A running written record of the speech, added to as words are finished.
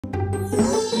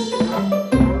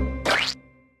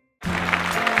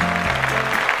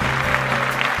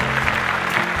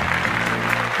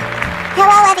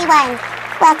everyone!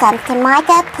 Welcome to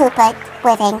Martha Poopart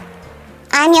Living.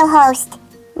 I'm your host,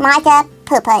 Martha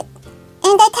Poopart.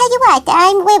 And I tell you what,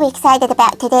 I'm really excited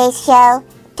about today's show.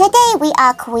 Today we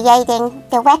are creating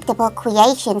delectable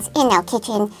creations in our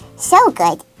kitchen, so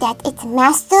good that it's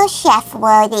Masterchef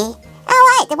worthy.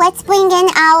 Alright, let's bring in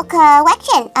our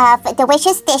collection of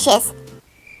delicious dishes.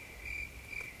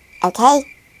 Okay,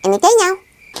 any day now.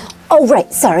 Oh,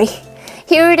 right, sorry.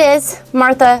 Here it is,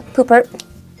 Martha Poopart.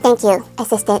 Thank you,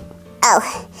 assistant.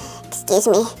 Oh, excuse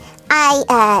me.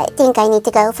 I think I need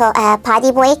to go for a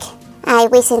potty break. I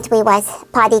recently was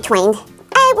potty trained.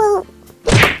 I will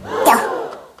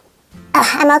go. Oh,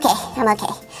 I'm okay.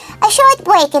 A short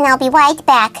break and I'll be right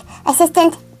back.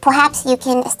 Assistant, perhaps you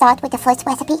can start with the first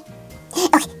recipe?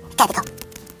 Okay, gotta go.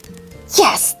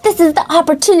 Yes, this is the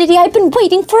opportunity I've been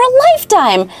waiting for a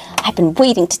lifetime. I've been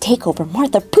waiting to take over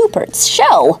Martha Poopart's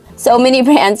show. So Mini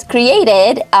Brands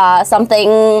created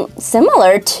something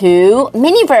similar to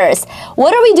Miniverse.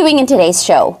 What are we doing in today's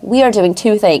show? We are doing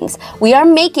two things. We are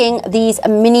making these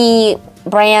Mini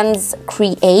Brands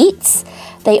Creates.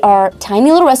 They are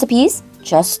tiny little recipes,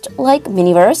 just like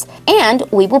Miniverse, and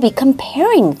we will be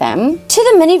comparing them to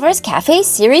the Miniverse Cafe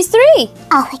Series 3.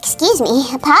 Oh, excuse me.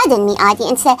 Pardon me,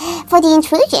 audience, for the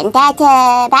intrusion.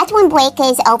 That one break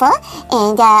is over,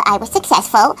 and I was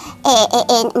successful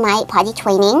in my potty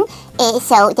training,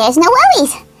 so there's no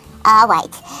worries. All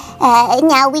right.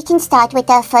 Now we can start with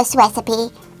the first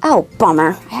recipe. Oh,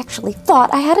 bummer. I actually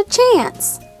thought I had a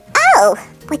chance. Oh,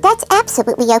 but that's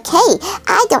absolutely okay.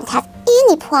 I don't have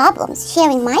any problems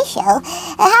sharing my show.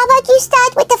 How about you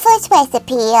start with the first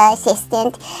recipe,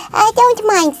 assistant? I don't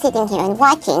mind sitting here and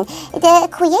watching the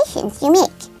creations you make.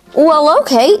 Well,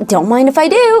 okay. Don't mind if I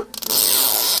do.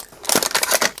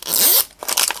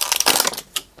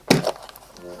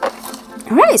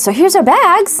 All right, so here's our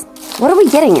bags. What are we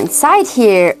getting inside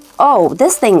here? Oh,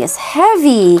 this thing is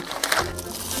heavy.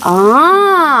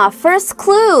 Ah, first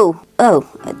clue. Oh,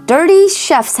 a dirty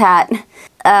chef's hat.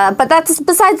 But that's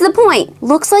besides the point.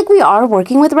 Looks like we are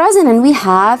working with resin and we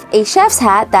have a chef's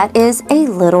hat that is a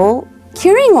little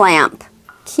curing lamp.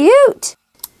 Cute.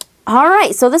 All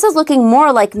right, so this is looking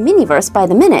more like Miniverse by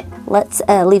the minute. Let's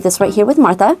leave this right here with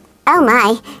Martha. Oh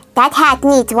my, that hat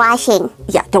needs washing.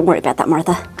 Yeah, don't worry about that,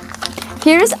 Martha.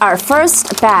 Here's our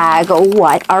first bag.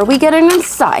 What are we getting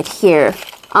inside here?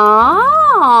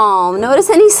 Oh, notice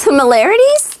any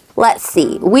similarities? Let's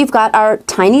see. We've got our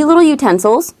tiny little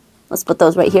utensils. Let's put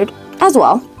those right here as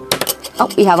well. Oh,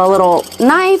 we have a little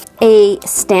knife, a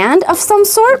stand of some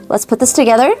sort. Let's put this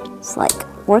together. It's like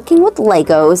working with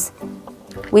Legos.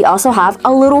 We also have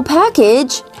a little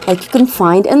package like you can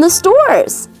find in the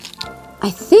stores.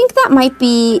 I think that might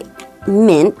be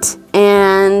mint,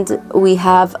 and we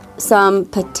have some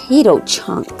potato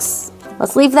chunks.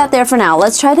 Let's leave that there for now.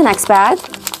 Let's try the next bag.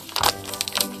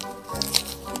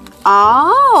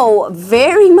 Oh,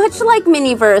 very much like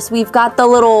Miniverse. We've got the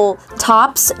little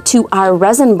tops to our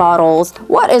resin bottles.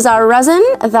 What is our resin?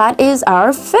 That is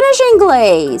our finishing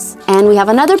glaze. And we have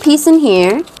another piece in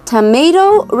here,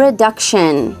 tomato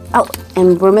reduction. Oh,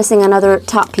 and we're missing another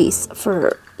top piece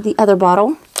for the other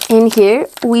bottle. In here,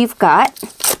 we've got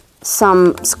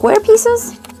some square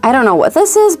pieces. I don't know what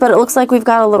this is, but it looks like we've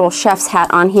got a little chef's hat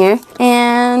on here.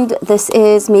 And this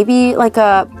is maybe like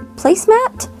a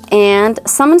placemat and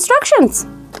some instructions.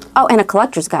 Oh, and a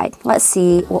collector's guide. Let's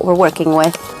see what we're working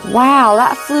with. Wow,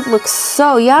 that food looks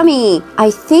so yummy.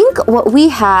 I think what we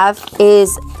have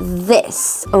is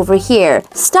this over here.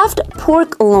 Stuffed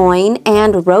pork loin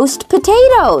and roast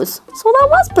potatoes. So that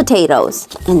was potatoes.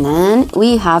 And then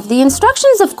we have the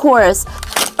instructions, of course.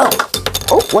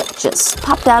 Oh, what just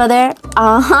popped out of there?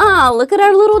 Aha, look at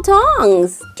our little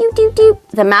tongs. Doop, doop, doop.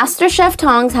 The Masterchef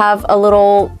tongs have a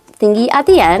little thingy at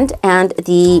the end, and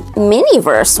the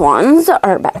Miniverse ones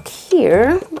are back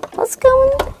here. Let's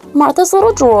go in Martha's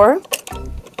little drawer.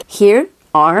 Here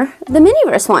are the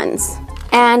Miniverse ones.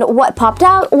 And what popped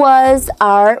out was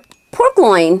our pork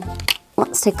loin.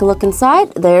 Let's take a look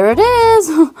inside. There it is.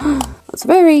 It's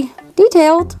very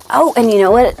detailed. Oh, and you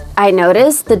know what I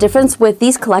noticed? The difference with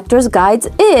these collector's guides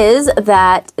is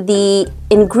that the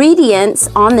ingredients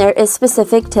on there is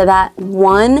specific to that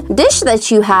one dish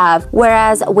that you have,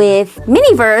 whereas with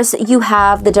Miniverse you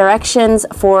have the directions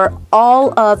for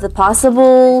all of the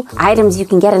possible items you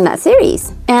can get in that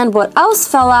series. And what else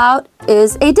fell out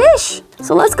is a dish.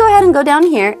 So let's go ahead and go down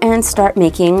here and start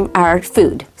making our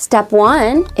food. Step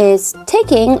one is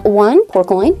taking one pork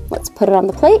loin. Let's put it on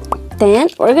the plate. Then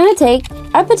we're gonna take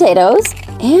our potatoes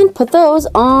and put those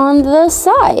on the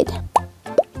side.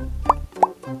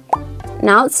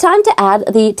 Now it's time to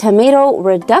add the tomato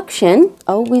reduction.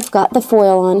 Oh, we've got the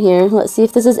foil on here. Let's see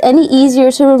if this is any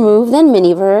easier to remove than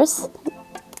Miniverse.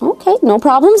 Okay, no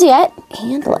problems yet.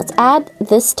 And let's add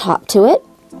this top to it.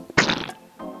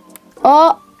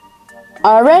 Oh,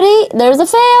 already there's a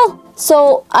fail.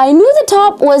 So I knew the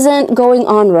top wasn't going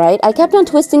on right. I kept on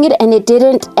twisting it and it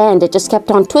didn't end. It just kept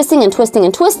on twisting and twisting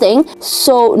and twisting.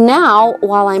 So now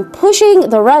while I'm pushing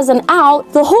the resin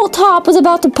out, the whole top was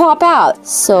about to pop out.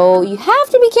 So you have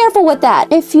to be careful with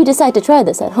that if you decide to try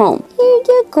this at home. Here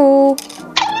you go.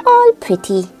 All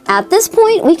pretty. At this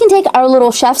point, we can take our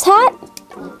little chef's hat,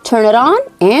 turn it on,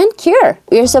 and cure.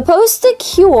 You're supposed to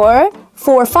cure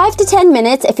for 5 to 10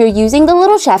 minutes if you're using the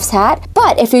little chef's hat,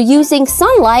 but if you're using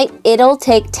sunlight, it'll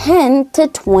take 10 to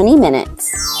 20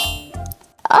 minutes.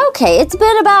 Okay, it's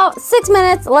been about 6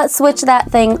 minutes. Let's switch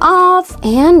that thing off,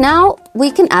 and now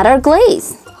we can add our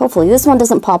glaze. Hopefully this one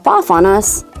doesn't pop off on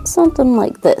us. Something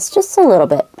like this, just a little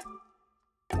bit.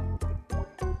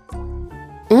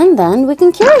 And then we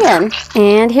can cure again.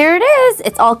 And here it is.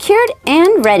 It's all cured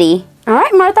and ready. All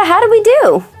right, Martha, how did we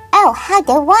do? Oh, how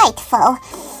delightful.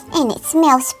 And it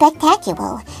smells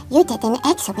spectacular. You did an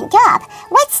excellent job.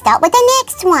 Let's start with the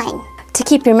next one. To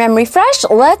keep your memory fresh,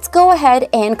 let's go ahead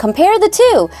and compare the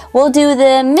two. We'll do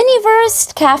the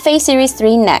Miniverse Cafe Series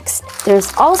 3 next.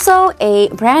 There's also a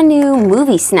brand new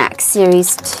movie snack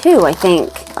Series 2, I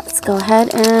think. Let's go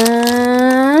ahead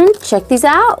and check these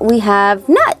out. We have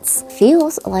nuts.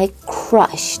 Feels like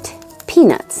crushed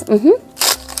peanuts.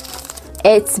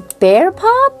 It's Bear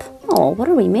Pop. Oh, what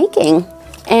are we making?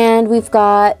 And we've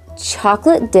got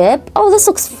chocolate dip. Oh, this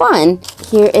looks fun.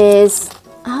 Here is,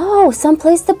 oh, some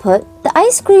place to put the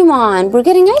ice cream on. We're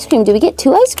getting ice cream. Do we get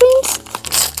 2 ice creams?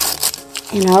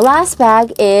 And our last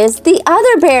bag is the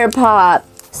other Bear Pop.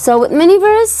 So with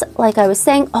Miniverse, like I was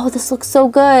saying, oh, this looks so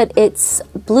good. It's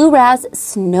Blue Raz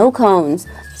Snow Cones.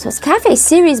 So it's cafe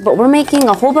series, but we're making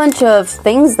a whole bunch of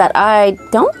things that I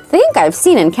don't think I've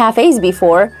seen in cafes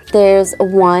before. There's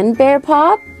one Bear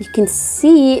Pop. You can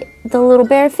see the little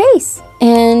bear face.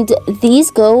 And these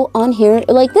go on here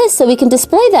like this, so we can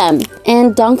display them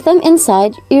and dunk them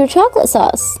inside your chocolate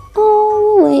sauce.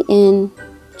 All the way in,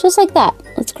 just like that.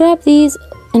 Let's grab these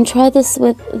and try this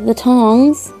with the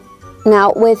tongs.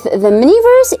 Now with the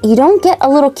Miniverse, you don't get a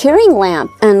little curing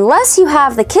lamp unless you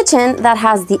have the kitchen that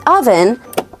has the oven,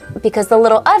 because the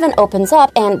little oven opens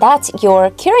up and that's your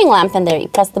curing lamp in there. You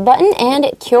press the button and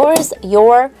it cures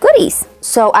your goodies.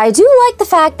 So I do like the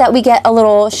fact that we get a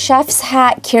little chef's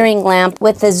hat curing lamp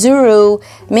with the Zuru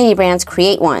Mini Brands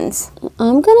Create ones.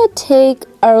 I'm gonna take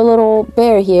our little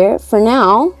bear here for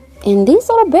now. And these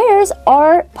little bears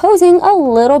are posing a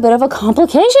little bit of a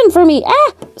complication for me.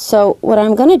 So what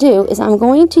I'm gonna do is I'm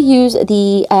going to use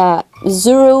the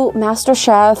Zuru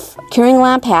Masterchef curing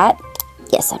lamp hat.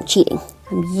 Yes, I'm cheating.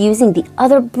 I'm using the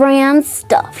other brand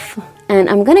stuff. And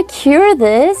I'm gonna cure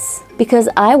this because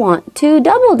I want to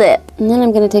double dip. And then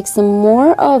I'm gonna take some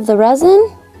more of the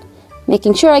resin,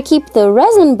 making sure I keep the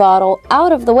resin bottle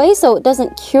out of the way so it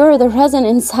doesn't cure the resin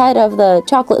inside of the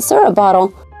chocolate syrup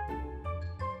bottle.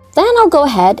 Then I'll go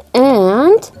ahead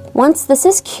and once this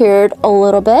is cured a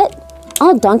little bit,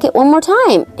 I'll dunk it one more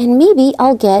time and maybe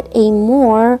I'll get a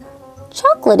more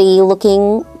chocolatey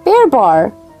looking bear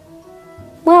bar.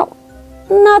 Well,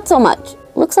 not so much.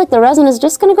 Looks like the resin is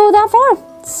just gonna go that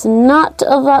far. It's not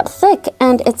that thick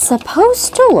and it's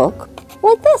supposed to look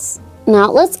like this. Now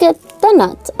let's get the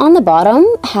nuts on the bottom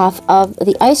half of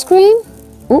the ice cream.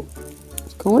 Oop,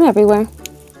 it's going everywhere.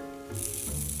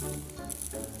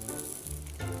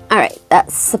 All right,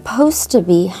 that's supposed to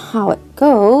be how it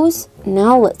goes.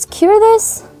 Now let's cure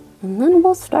this, and then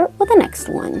we'll start with the next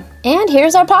one. And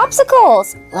here's our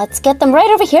popsicles. Let's get them right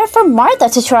over here for Martha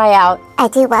to try out. I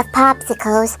do love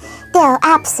popsicles. They're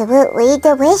absolutely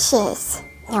delicious.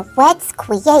 Now let's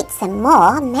create some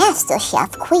more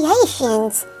MasterChef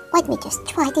creations. Let me just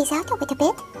try these out a little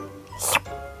bit.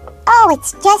 Oh,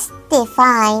 it's just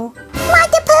divine.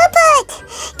 Martha Poopart!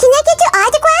 Can I get your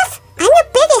autograph? I'm your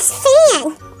biggest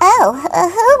fan. Oh,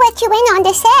 who let you in on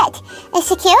the set?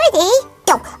 Security?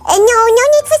 No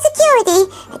need for security.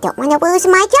 I don't want to lose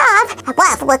my job. I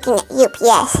love working at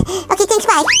UPS. Okay, thanks,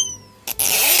 bye.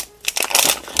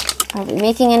 Are we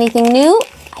making anything new?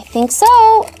 I think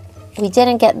so. We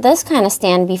didn't get this kind of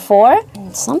stand before.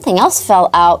 Something else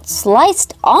fell out.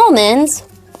 Sliced almonds.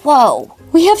 Whoa,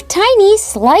 we have tiny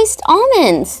sliced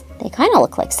almonds. They kind of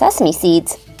look like sesame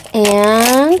seeds.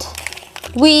 And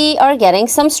we are getting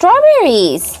some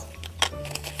strawberries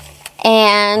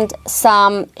and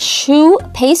some choux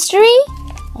pastry.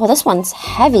 Oh, this one's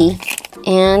heavy.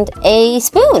 and a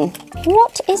spoon.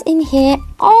 What is in here?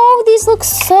 Oh, these look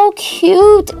so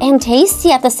cute and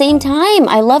tasty at the same time.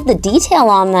 I love the detail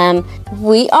on them.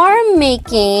 We are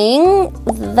making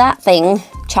that thing,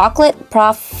 chocolate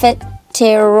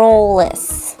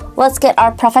profiteroles. Let's get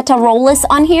our profiteroles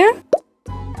on here.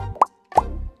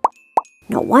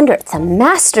 No wonder it's a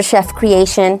Masterchef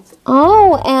creation.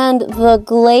 Oh, and the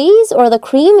glaze or the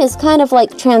cream is kind of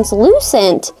like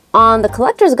translucent. On the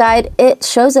collector's guide, it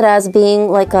shows it as being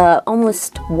like a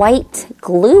almost white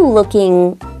glue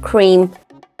looking cream.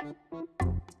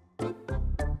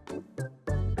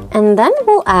 And then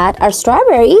we'll add our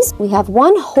strawberries. We have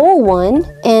 1 whole one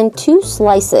and 2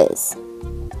 slices.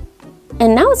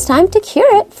 And now it's time to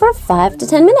cure it for 5 to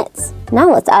 10 minutes.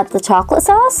 Now let's add the chocolate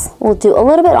sauce. We'll do a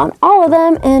little bit on all of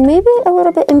them and maybe a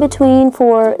little bit in between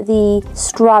for the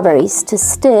strawberries to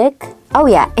stick. Oh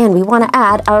yeah, and we want to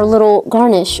add our little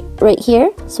garnish right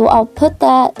here. So I'll put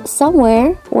that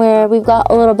somewhere where we've got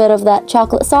a little bit of that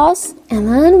chocolate sauce. And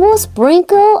then we'll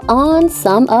sprinkle on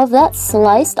some of that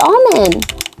sliced almond.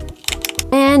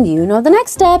 And you know the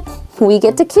next step. We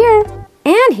get to cure.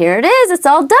 And here it is, it's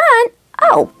all done.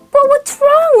 Oh, but what's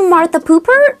wrong, Martha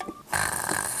Poopart?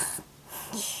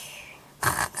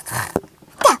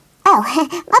 Oh,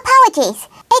 apologies.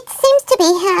 It seems to be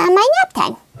my nap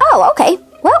time. Oh, okay.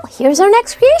 Well, here's our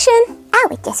next creation. Oh,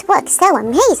 it just looks so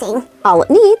amazing. All it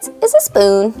needs is a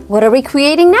spoon. What are we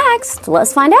creating next?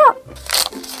 Let's find out.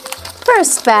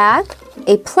 First bag,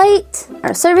 a plate,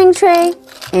 our serving tray,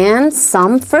 and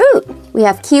some fruit. We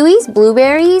have kiwis,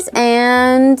 blueberries,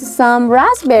 and some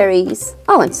raspberries.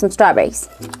 Oh, and some strawberries.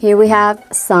 Here we have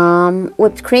some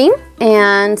whipped cream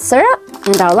and syrup.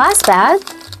 And our last bag,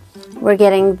 we're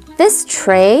getting this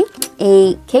tray,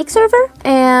 a cake server,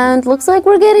 and looks like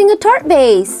we're getting a tart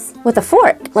base with a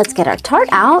fork. Let's get our tart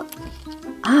out.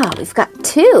 Ah, we've got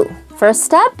 2. First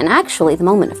step, and actually the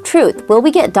moment of truth. Will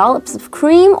we get dollops of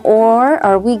cream or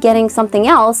are we getting something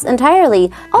else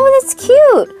entirely? Oh, that's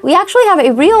cute. We actually have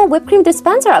a real whipped cream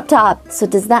dispenser up top. So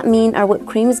does that mean our whipped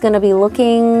cream is gonna be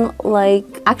looking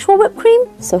like actual whipped cream?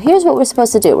 So here's what we're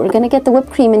supposed to do. We're gonna get the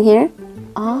whipped cream in here.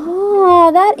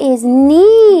 Oh, that is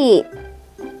neat.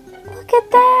 Look at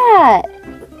that.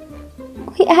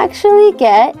 We actually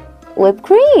get whipped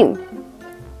cream.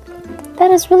 That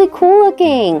is really cool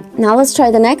looking. Now let's try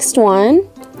the next one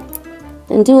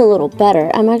and do a little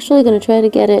better. I'm actually going to try to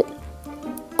get it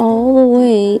all the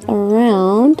way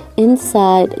around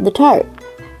inside the tart.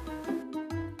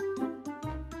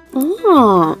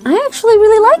 Ah, I actually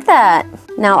really like that.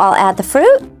 Now I'll add the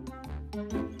fruit.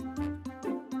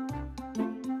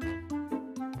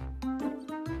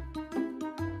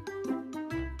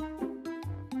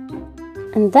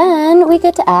 And then we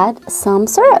get to add some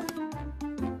syrup.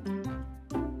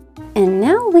 And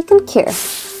now we can cure.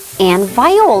 And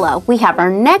Viola, we have our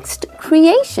next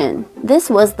creation. This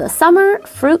was the summer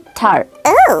fruit tart.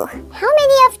 Ooh, how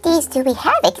many of these do we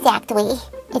have exactly?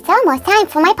 It's almost time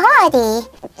for my party.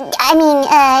 I mean,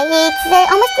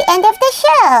 it's almost the end of the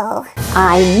show.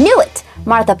 I knew it!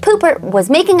 Martha Poopart was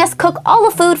making us cook all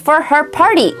the food for her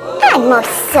party. I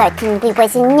most certainly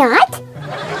was not.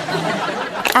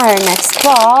 Our next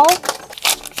ball,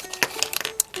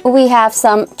 we have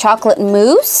some chocolate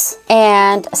mousse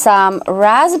and some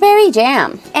raspberry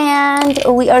jam. And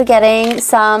we are getting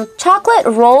some chocolate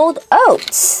rolled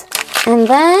oats. And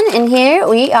then in here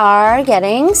we are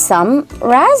getting some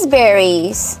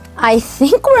raspberries. I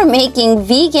think we're making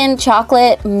vegan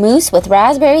chocolate mousse with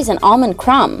raspberries and almond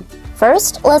crumb.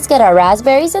 First, let's get our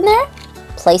raspberries in there.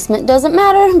 Placement doesn't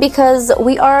matter because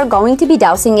we are going to be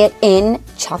dousing it in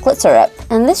chocolate syrup.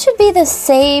 And this should be the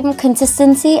same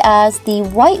consistency as the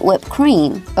white whipped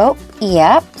cream. Oh,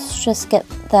 yep. Let's just get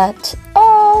that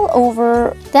all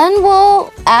over. Then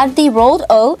we'll add the rolled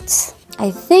oats.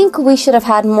 I think we should have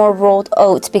had more rolled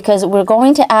oats because we're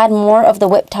going to add more of the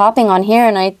whipped topping on here,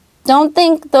 and I don't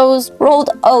think those rolled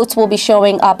oats will be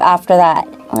showing up after that.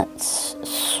 Let's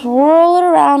swirl it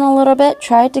around a little bit,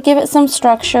 try to give it some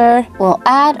structure. We'll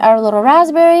add our little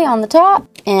raspberry on the top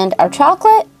and our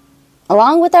chocolate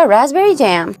along with our raspberry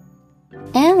jam.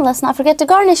 And let's not forget to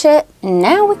garnish it.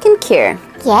 Now we can cure.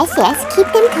 Yes, yes,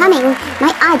 keep them coming.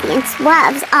 My audience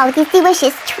loves all these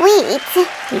delicious treats.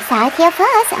 Besides here for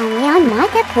us, only on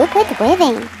Martha Poopart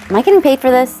Living. Am I getting paid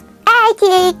for this?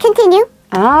 Continue.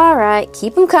 All right,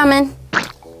 keep them coming.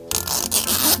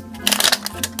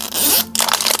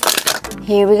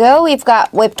 Here we go. We've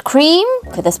got whipped cream.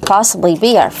 Could this possibly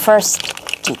be our first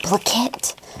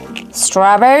duplicate?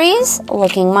 Strawberries,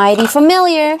 looking mighty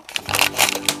familiar.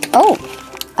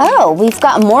 Oh, we've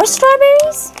got more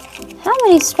strawberries? How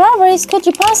many strawberries could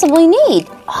you possibly need?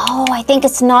 Oh, I think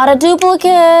it's not a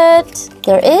duplicate.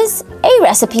 there is a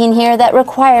recipe in here that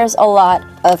requires a lot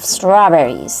of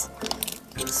strawberries.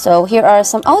 So here are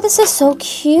some, oh, this is so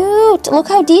cute. Look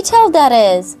how detailed that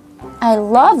is. I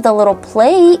love the little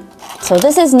plate. So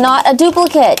this is not a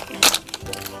duplicate.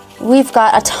 We've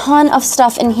got a ton of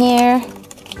stuff in here.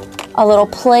 A little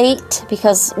plate,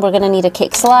 because we're gonna need a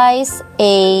cake slice,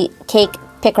 a cake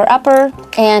picker-upper,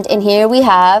 and in here we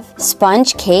have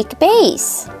sponge cake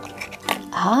base.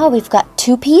 Ah, we've got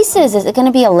 2 pieces. Is it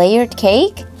gonna be a layered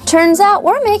cake? Turns out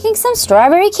we're making some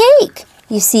strawberry cake.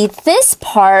 You see, this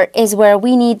part is where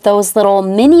we need those little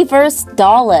Miniverse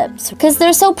dollops because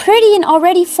they're so pretty and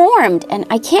already formed, and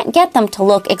I can't get them to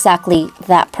look exactly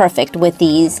that perfect with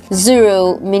these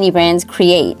Zuru Mini Brands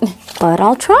Create, but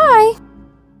I'll try.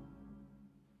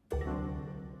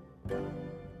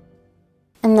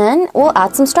 And then we'll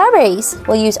add some strawberries.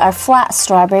 We'll use our flat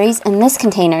strawberries in this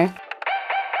container.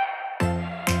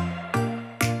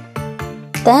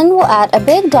 Then we'll add a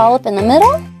big dollop in the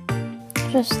middle,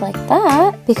 just like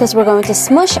that, because we're going to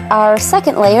smush our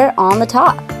second layer on the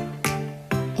top.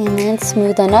 And then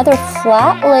smooth another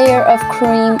flat layer of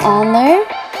cream on there.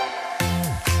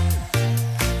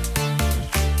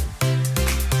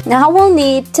 Now we'll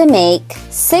need to make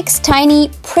 6 tiny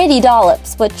pretty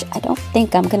dollops, which I don't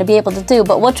think I'm going to be able to do,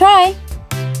 but we'll try.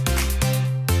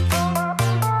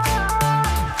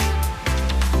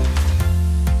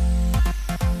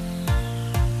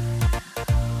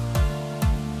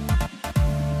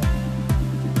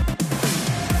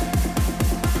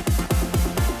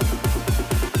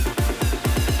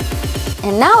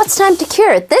 And now it's time to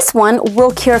cure. This one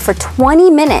will cure for 20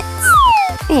 minutes.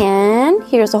 And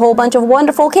here's a whole bunch of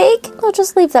wonderful cake. I'll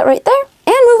just leave that right there.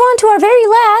 And move on to our very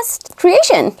last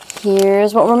creation.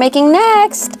 Here's what we're making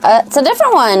next. It's a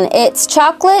different one. It's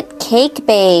chocolate cake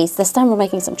base. This time we're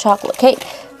making some chocolate cake.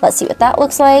 Let's see what that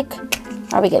looks like.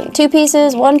 Are we getting 2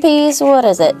 pieces, 1 piece? What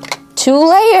is it? 2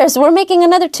 layers. We're making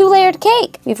another 2-layered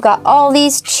cake. We've got all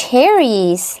these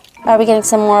cherries. Are we getting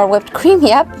some more whipped cream?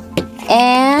 Yep.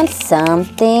 And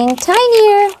something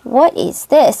tinier. What is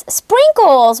this?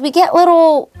 Sprinkles. We get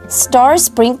little star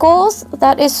sprinkles.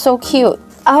 That is so cute.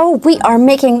 Oh, we are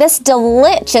making this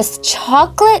delicious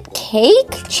chocolate cake.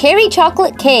 Cherry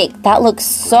chocolate cake. That looks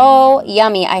so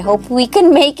yummy. I hope we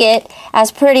can make it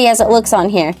as pretty as it looks on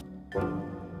here.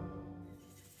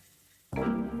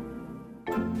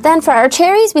 Then for our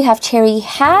cherries, we have cherry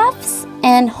halves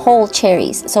and whole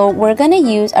cherries. So we're gonna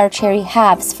use our cherry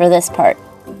halves for this part.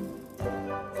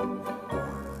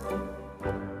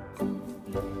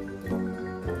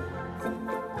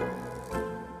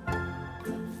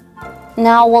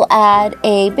 Now we'll add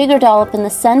a bigger dollop in the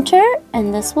center,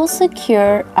 and this will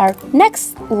secure our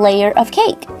next layer of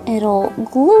cake. It'll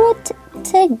glue it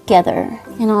together.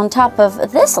 And on top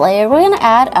of this layer, we're gonna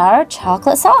add our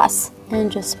chocolate sauce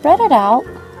and just spread it out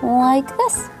like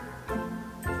this.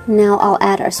 Now I'll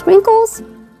add our sprinkles,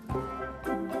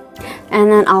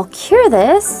 and then I'll cure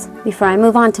this before I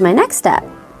move on to my next step.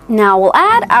 Now we'll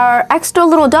add our extra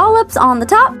little dollops on the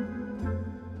top.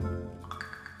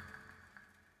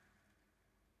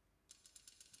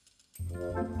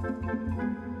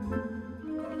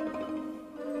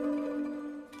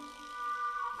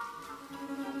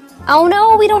 Oh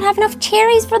no, we don't have enough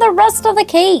cherries for the rest of the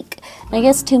cake. I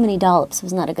guess too many dollops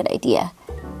was not a good idea.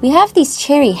 We have these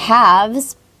cherry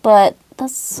halves, but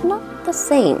that's not the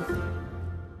same.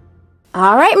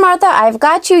 All right, Martha, I've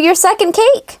got you your second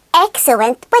cake.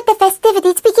 Excellent. Let the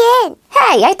festivities begin.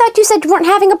 Hey, I thought you said you weren't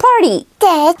having a party.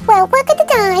 Dad, well, look at the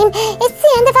time. It's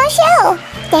the end of our show.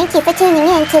 Thank you for tuning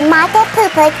in to Martha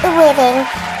Poopart Living.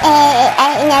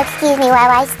 Now excuse me while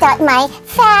I start my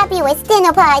fabulous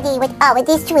dinner party with all of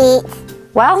these sweets.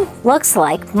 Well, looks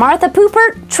like Martha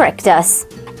Poopart tricked us.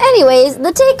 Anyways,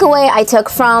 the takeaway I took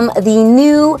from the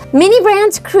new Mini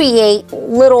Brands Create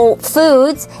little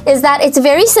foods is that it's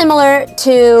very similar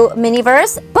to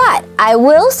Miniverse, but I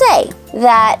will say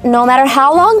that no matter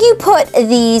how long you put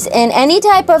these in any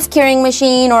type of curing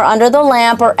machine or under the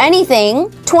lamp or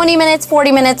anything, 20 minutes,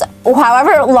 40 minutes,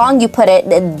 however long you put it,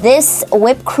 this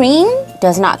whipped cream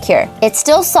does not cure. It's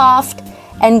still soft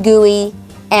and gooey,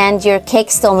 and your cake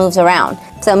still moves around.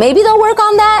 So maybe they'll work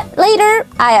on that later.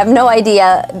 I have no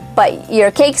idea, but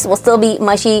your cakes will still be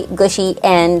mushy, gushy,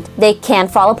 and they can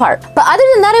fall apart. But other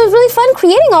than that, it was really fun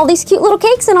creating all these cute little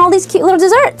cakes and all these cute little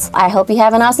desserts. I hope you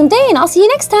have an awesome day, and I'll see you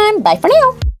next time. Bye for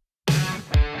now.